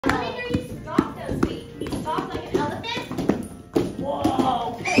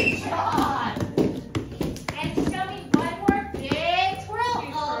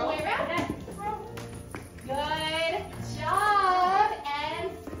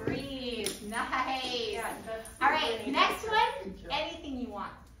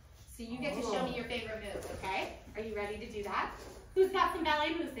So you get to show me your favorite move, okay? Are you ready to do that? Who's got some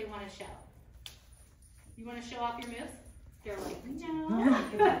ballet moves they want to show? You want to show off your moves? They're like, no.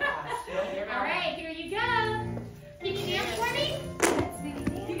 All right, here you go. Can you dance for me?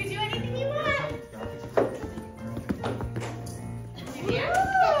 You can do anything you want. You dance?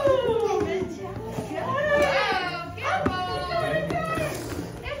 Good job.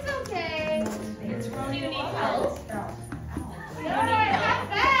 It's okay. Do you need help? Good. Have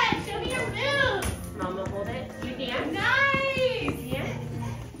fun. Show me your moves. Mama, hold it. You dance? Nice. Yeah.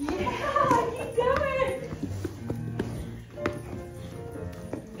 Yeah, keep going.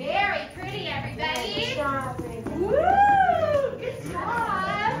 Very pretty, everybody. Good job, baby. Woo! Good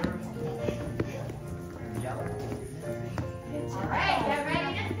job. All right, get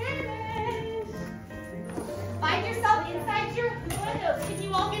ready to finish. Find yourself inside your hula. Can you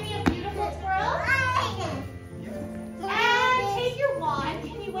all give me a beautiful twirl? And take your wand.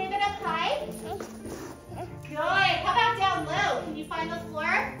 Can you wave it up high? Good. How about down low? Can you find the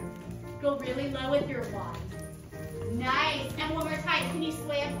floor? Go really low with your wand. Nice. And one more time. Can you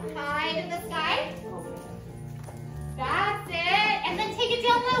sway up high in the sky? That's it. And then take it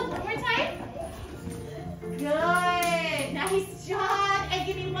down low. One more time. Good. Nice job. And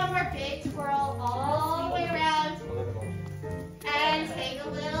give me one more big twirl.